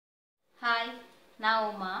Hi, நான்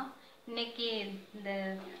உமா. இன்னைக்கு இந்த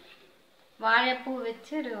வாழைப்பூ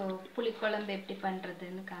வச்சு ஒரு புளிக்குழம்பு எப்படி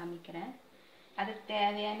பண்ணுறதுன்னு காமிக்கிறேன். அதுக்கு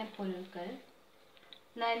தேவையான பொருட்கள்.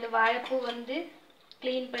 நான் இந்த வாழைப்பூ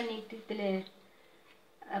க்ளீன் பண்ணிட்டு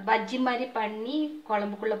இதில் பஜ்ஜி மாதிரி பண்ணி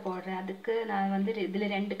குழம்புக்குள்ளே போடுறேன். அதுக்கு நான்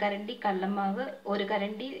இதில் 2 கரண்டி கடலமாவு, 1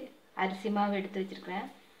 கரண்டி அரிசி மாவு எடுத்து வச்சுருக்கிறேன்.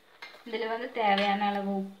 இதில் தேவையான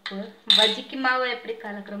அளவு உப்பு, பஜ்ஜிக்கு மாவு எப்படி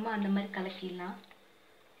கலக்கிறோமோ அந்த மாதிரி கலக்கிடலாம்.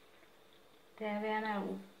 தேவையான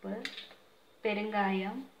உப்பு,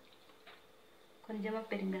 பெருங்காயம், கொஞ்சமாக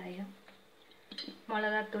பெருங்காயம்,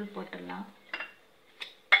 மிளகாத்தூள் போட்டுடலாம்.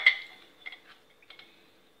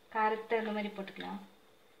 காரத்தை அந்த மாதிரி போட்டுக்கலாம்.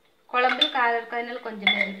 குழம்பு காரம் இருக்கிறதுனால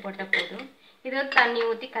கொஞ்சம் மாதிரி போட்டால் போதும். இதை தண்ணி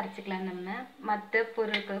ஊற்றி கரைச்சிக்கலாம். நம்ம மற்ற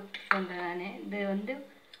பொருட்கள் சொல்கிறேன். நான்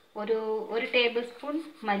இது ஒரு டேபிள் ஸ்பூன்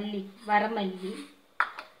மல்லி, வரமல்லி,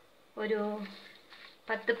 ஒரு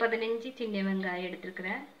 10-15 சின்ன வெங்காயம்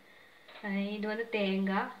எடுத்துருக்கிறேன். இது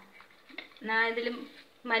தேங்காய். நான் இதில்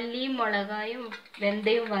மல்லியும் மிளகாயும்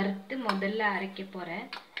வெந்தயம் வறுத்து முதல்ல அரைக்க போகிறேன்.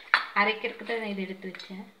 அரைக்கிறதுக்கு தான் நான் இதை எடுத்து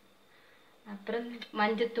வச்சேன். அப்புறம்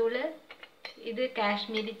மஞ்சத்தூள், இது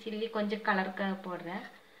காஷ்மீரி சில்லி கொஞ்சம் கலருக்காக போடுறேன்.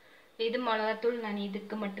 இது மிளகாத்தூள் நான்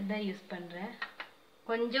இதுக்கு மட்டும்தான் யூஸ் பண்ணுறேன்.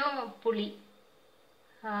 கொஞ்சம் புளி,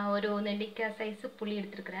 ஒரு நெல்லிக்காய் சைஸு புளி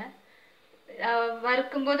எடுத்துருக்குறேன்.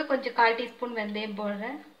 வறுக்கும்போது கொஞ்சம் 1/4 டீஸ்பூன் வெந்தயம்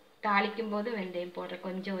போடுறேன். தாளிக்கும் போது வெந்தயம் போடுறேன்,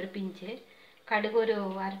 கொஞ்சம் ஒரு பிஞ்சு. கடுகு ஒரு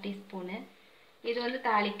 1/2 டீஸ்பூனு. இது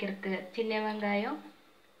தாளிக்கிறதுக்கு சின்ன வெங்காயம்,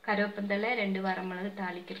 கருவேப்பந்தலை, 2 வரமிளகு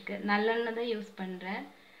தாளிக்கிறதுக்கு. நல்லெண்ணெய் தான் யூஸ் பண்ணுறேன்.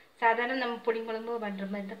 சாதாரண நம்ம புளிக்குழம்பு பண்ணுற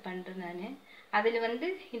மாதிரி தான் பண்ணுறேன் நான். அதில்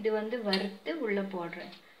இது வறுத்து உள்ளே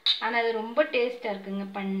போடுறேன். ஆனால் அது ரொம்ப டேஸ்ட்டாக இருக்குங்க.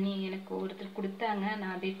 பண்ணி எனக்கு ஒருத்தர் கொடுத்தாங்க,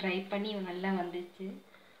 நான் அதை ட்ரை பண்ணி நல்லா வந்துச்சு.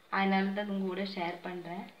 அதனால தான் உங்கள் கூட ஷேர்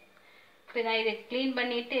பண்ணுறேன். இப்போ நான் இதை க்ளீன்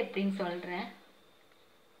பண்ணிவிட்டு எப்படின்னு சொல்கிறேன்.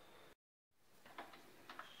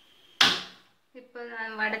 இப்போ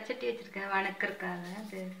நான் வடைச்சட்டி வச்சுருக்கேன் வணக்கிறதுக்காக.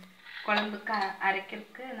 அது குழம்புக்கு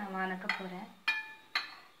அரைக்கிறதுக்கு நான் வணக்க போகிறேன்.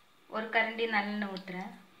 ஒரு கரண்டி நல்லெண்ணெய்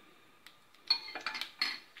ஊற்றுறேன்.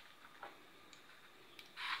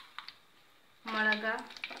 மிளகா,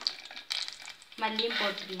 மல்லியும்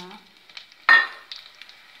போட்டுடலாம்.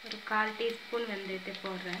 ஒரு 1/4 டீஸ்பூன் வெந்தயத்தை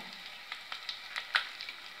போடுறேன்.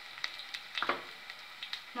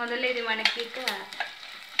 முதல்ல இது வணக்கிட்டு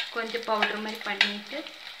கொஞ்சம் பவுடர் மாதிரி பண்ணிட்டு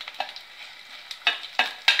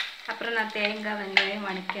அப்புறம் நான் தேங்காய் வெங்காயம்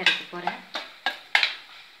வணக்கி அரைக்க போகிறேன்.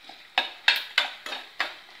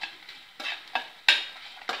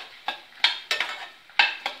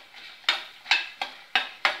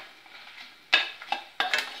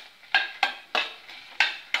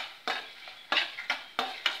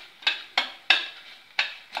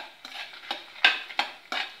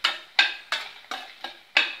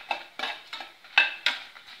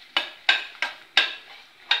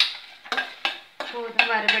 போதும்,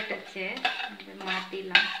 வறுபட்டுச்சு. இது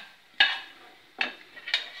மாற்றிடலாம்.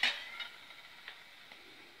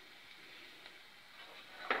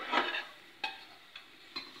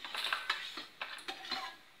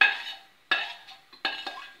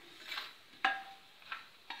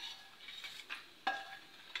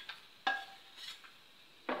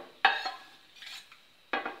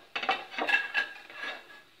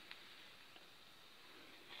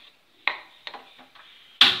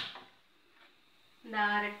 இந்த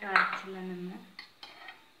ஆரட்டை அரைச்சிடலாம். நம்ம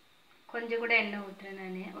கொஞ்சம் கூட எண்ணெய் ஊற்றுறேன்.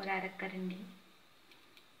 நான் ஒரு 1/2 கரண்டி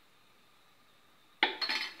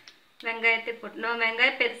வெங்காயத்தை போட்டு, நான்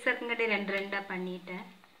வெங்காயம் பெருசாக இருக்குங்காட்டி 2 பண்ணிட்டேன்.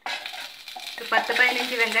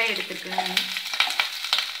 10-15 வெங்காயம் எடுத்துருக்கேன் நான்.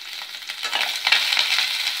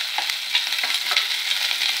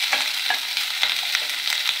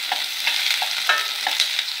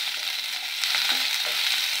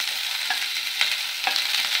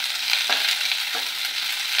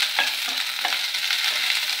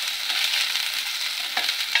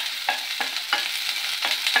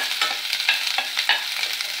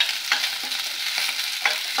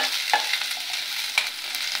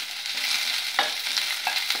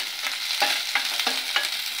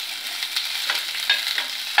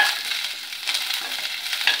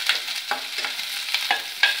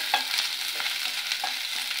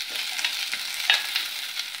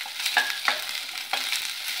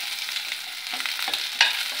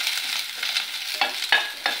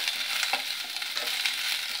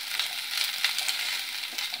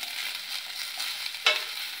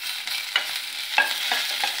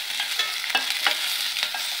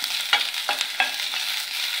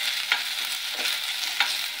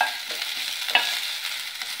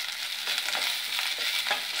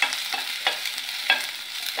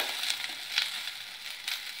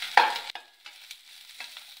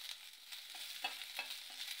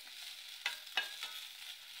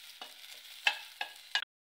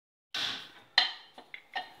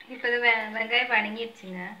 இப்போ வெங்காயம்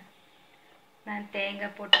வணங்கிடுச்சுங்க. நான்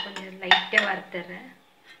தேங்காய் போட்டு கொஞ்சம் லைட்டாக வறுத்துறேன்.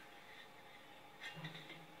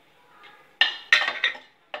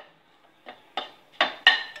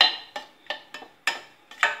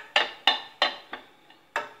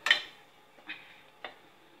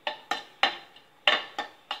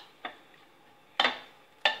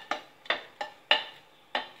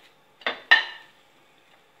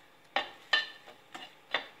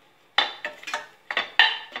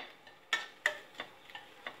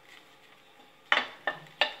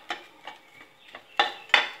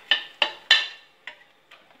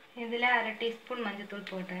 இதில் 1/2 டீஸ்பூன் மஞ்சள்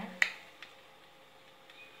போடுறேன்.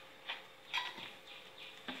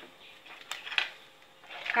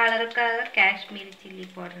 கலருக்காக காஷ்மீரி சில்லி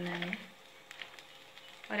போடுறேன். நான்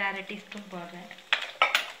ஒரு 1/2 டீஸ்பூன் போடுறேன்.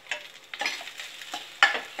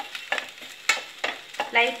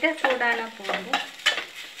 லைட்டாக சூடானா போதும்.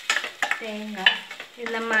 தேங்காய் இது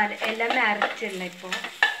நம்ம எல்லாமே அரைச்சிடலாம். இப்போ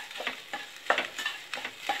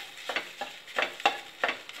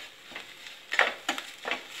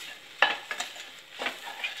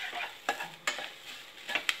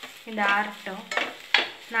இந்த ஆறட்டும்.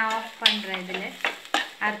 நான் ஆஃப் பண்ணுறேன். இதில்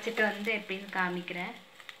அரைச்சிட்டு வந்து எப்படின்னு காமிக்கிறேன்.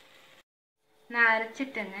 நான்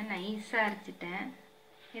அரைச்சிட்டேங்க, நைஸாக அரைச்சிட்டேன்.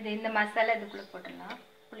 இந்த மசாலா இதுக்குள்ளே போட்டுடலாம்.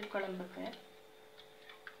 புளிக்குழம்புக்கு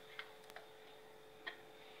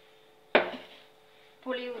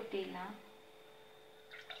புளி ஊற்றிடலாம்.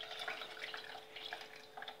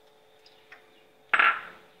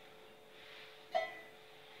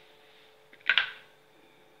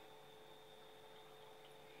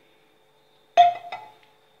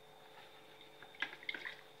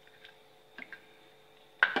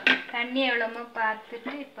 தண்ணி எவ்வளோமோ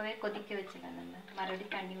பார்த்துட்டு இப்போவே கொதிக்க வச்சிடலாம். நம்ம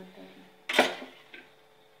மறுபடியும் தண்ணி ஊற்றணும்.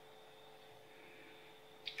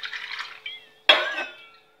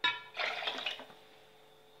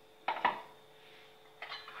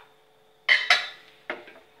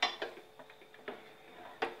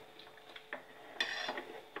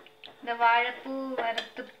 இந்த வாழைப்பூ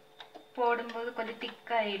வறுத்து போடும்போது கொஞ்சம்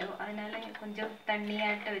திக்காயிடும். அதனால கொஞ்சம்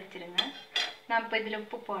தண்ணியாட்ட வச்சிருங்க. நான் இப்போ இதில்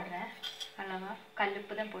உப்பு போடுறேன். அளவா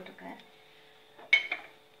கல்லுப்பு தான் போட்டிருக்கேன்.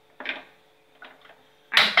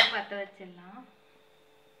 அடுப்பை பற்ற வச்சிடலாம்.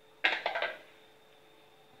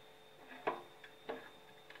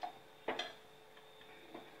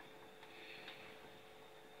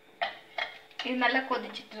 இது நல்லா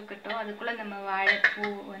கொதிச்சுட்டு இருக்கட்டும். அதுக்குள்ளே நம்ம வாழைப்பூ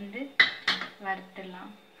வந்து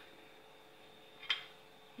வறுத்துடலாம்.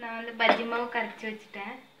 நான் வந்து பஜ்ஜி மாவு கரைச்சி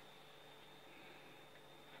வச்சுட்டேன்.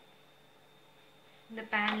 இந்த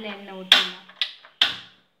பேனில் எண்ணெய் ஊற்றிடலாம்.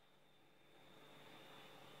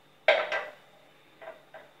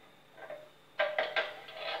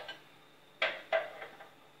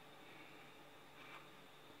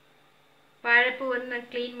 வாழைப்பூ வந்து நான்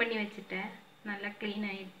க்ளீன் பண்ணி வச்சுட்டேன். நல்லா க்ளீன்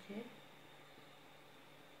ஆயிடுச்சு.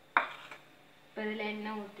 இப்போ இதில்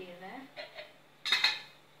எண்ணெய் ஊற்றிடுறேன்.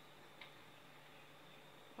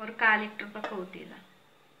 ஒரு 1/4 லிட்டர் பக்கம் ஊற்றிடலாம்.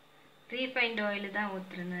 ரீஃபைண்ட் ஆயில் தான்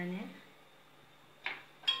ஊற்றுறேன் நான்.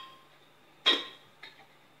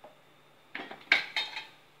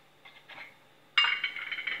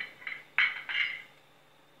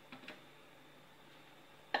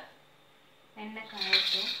 எண்ணெய்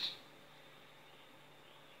காயட்டும்.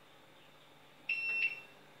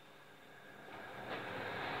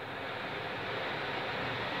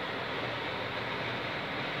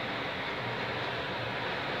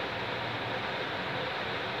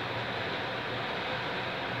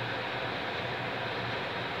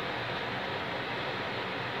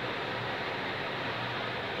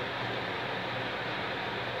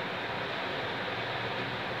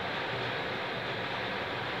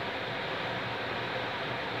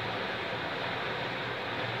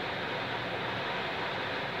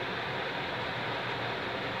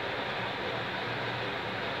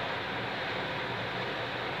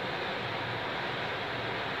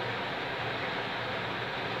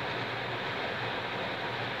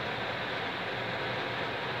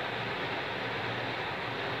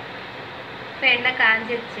 இப்போ எண்ணெய்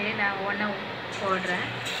காஞ்சிருச்சு. நான் ஒன்றா போடுறேன்.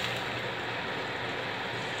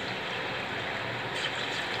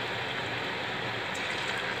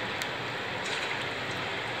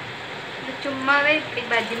 இது சும்மாவே இப்படி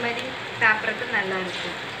பஜ்ஜி மாதிரி சாப்பிட்றதுக்கு நல்லா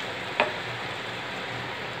இருக்கும்.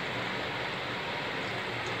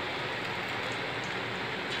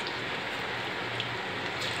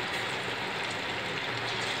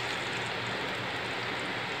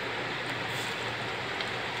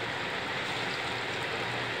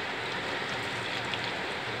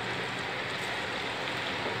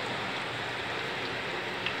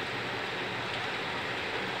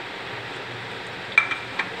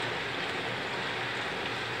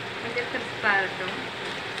 கிறிஸ்பாக ஆகட்டும்.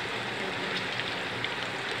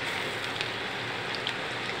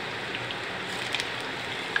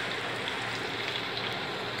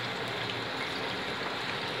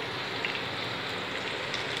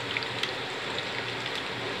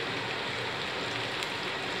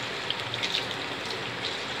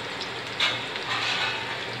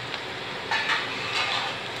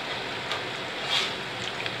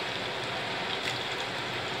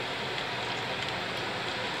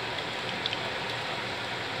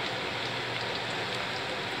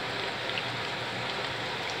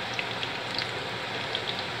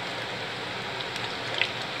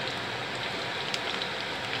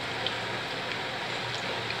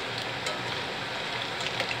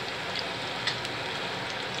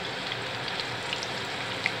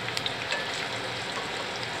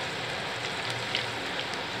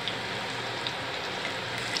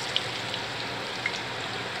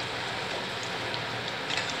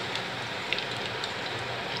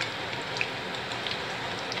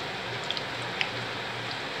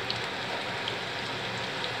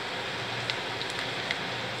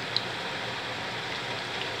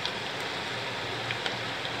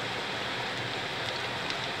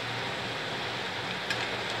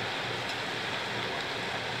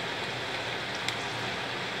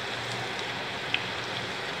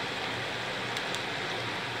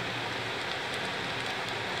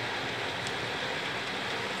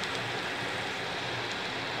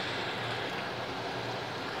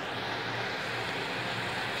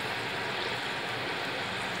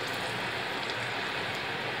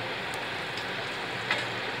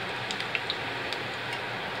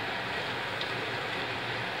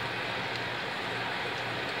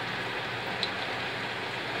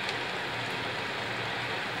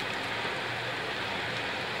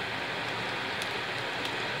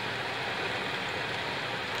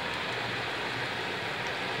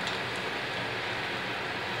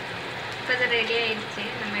 இப்போ அது ரெடி ஆயிடுச்சு.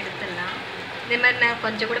 நம்ம எடுத்துடலாம். இதே மாதிரி நான்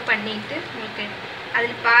கொஞ்சம் கூட பண்ணிட்டு உங்களுக்கு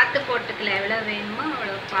அதில் பார்த்து போட்டுக்கலாம். எவ்வளோ வேணுமோ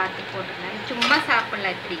அவ்வளோ பார்த்து போட்டுக்கலாம். சும்மா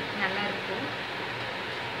சாப்பிடலாம். இப்படி நல்லாயிருக்கும்.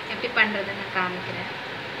 எப்படி பண்ணுறதுன்னு நான் காமிக்கிறேன்.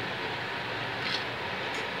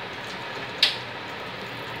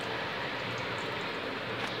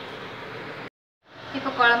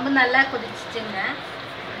 இப்போ குழம்பு நல்லா கொதிச்சிச்சுங்க.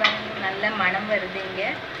 நல்ல மணம் வருது. இங்கே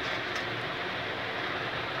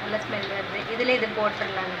நல்ல ஸ்மெல் வருது. இதில் இது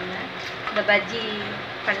போட்டுடலாங்க. இந்த பஜ்ஜி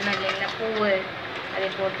பண்ணோம் இல்லைங்களா, பூவு அதை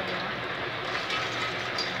போட்டுடலாம்.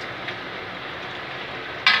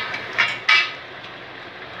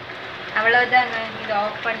 அவ்வளோதாங்க. இது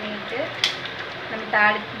ஆஃப் பண்ணிட்டு நம்ம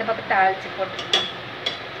இந்த பக்கம் தாளித்து போட்டுக்கலாம்.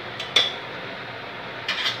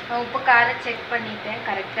 உப்பு காரம் செக் பண்ணிட்டேன்.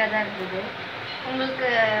 கரெக்டாக தான் இருந்தது. உங்களுக்கு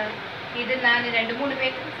இது நான் 2-3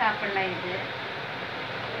 பேருக்கு சாப்பிட்லாம். இது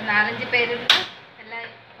 4-5 பேர் இருந்தால் எல்லாம்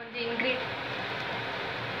கொஞ்சம்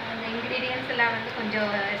இன்க்ரீடியன்ஸ் எல்லாம் வந்து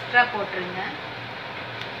கொஞ்சம் எக்ஸ்ட்ரா போட்டுருங்க.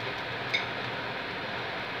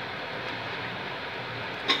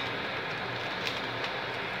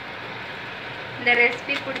 இந்த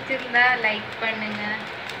ரெசிபி பிடிச்சிருந்தா லைக் பண்ணுங்கள்,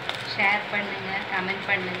 ஷேர் பண்ணுங்கள், கமெண்ட்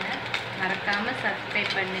பண்ணுங்கள். மறக்காமல்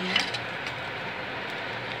சப்ஸ்கிரைப் பண்ணுங்கள்.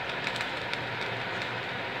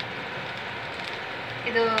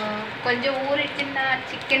 இது கொஞ்சம் ஊறிச்சுன்னா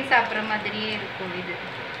சிக்கன் சாப்பிட்ற மாதிரியே இருக்கும். இது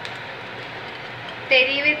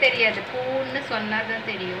தெரியவே தெரியாது. பூன்னு சொன்னால் தான்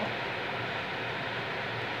தெரியும்.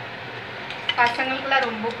 பசங்களுக்குலாம்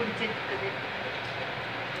ரொம்ப பிடிச்சிருக்குது.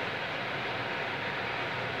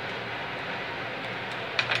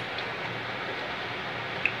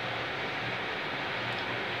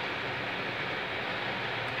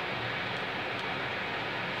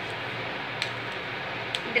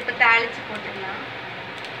 இது இப்போ தாளித்து போட்டுடலாம்.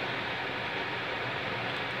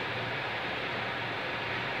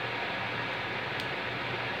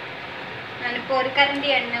 நான் இப்போ ஒரு கரண்டி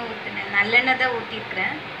எண்ணெய் ஊற்றினேன். நல்லெண்ணெய் தான்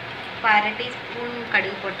ஊற்றிருக்கிறேன். இப்போ 1/2 டீஸ்பூன்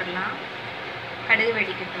கடுகு போட்டுடலாம். கடுகு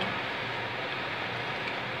வெடிக்கட்டும்.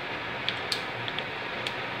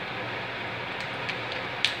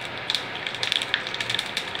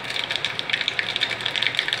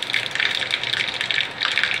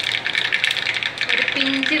 ஒரு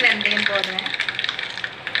பிஞ்சு வெந்தயம் போடுறேன்.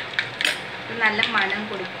 நல்ல மணம்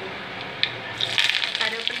கொடுக்கும்.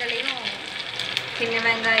 கருவேப்பிலையும் சின்ன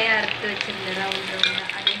வெங்காயம் அறுத்து வச்சுருந்தேன் ரவுண்ட்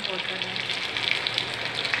ரவுண்டாக, அதையும் போட்டுடுறேன்.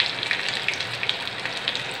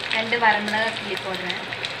 2 வரமிளகாய் கிள்ளி போடுறேன்.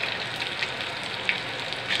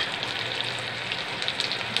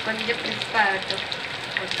 கொஞ்சம் கிறிஸ்பாகட்டும்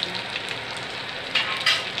போட்டுருவேன்.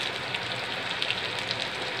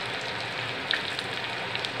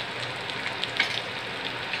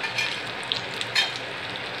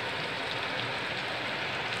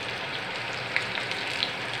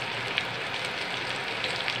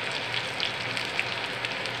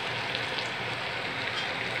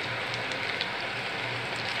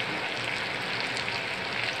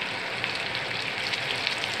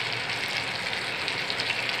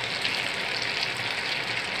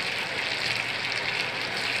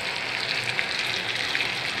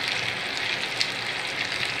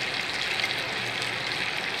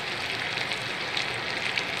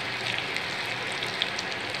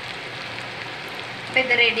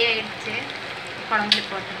 இது ரெடி ஆயிடுச்சு. குழம்புல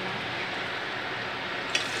போட்டுடலாம்.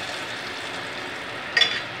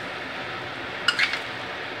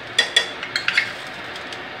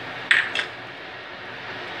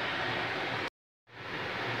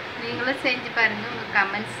 நீங்களும் செஞ்சு பாருங்கள். உங்கள்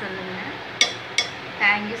கமெண்ட்ஸ் சொல்லுங்கள்.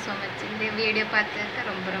 Thank you so much. இந்த வீடியோ பார்த்ததுக்கு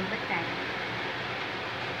ரொம்ப ரொம்ப தேங்க்யூ.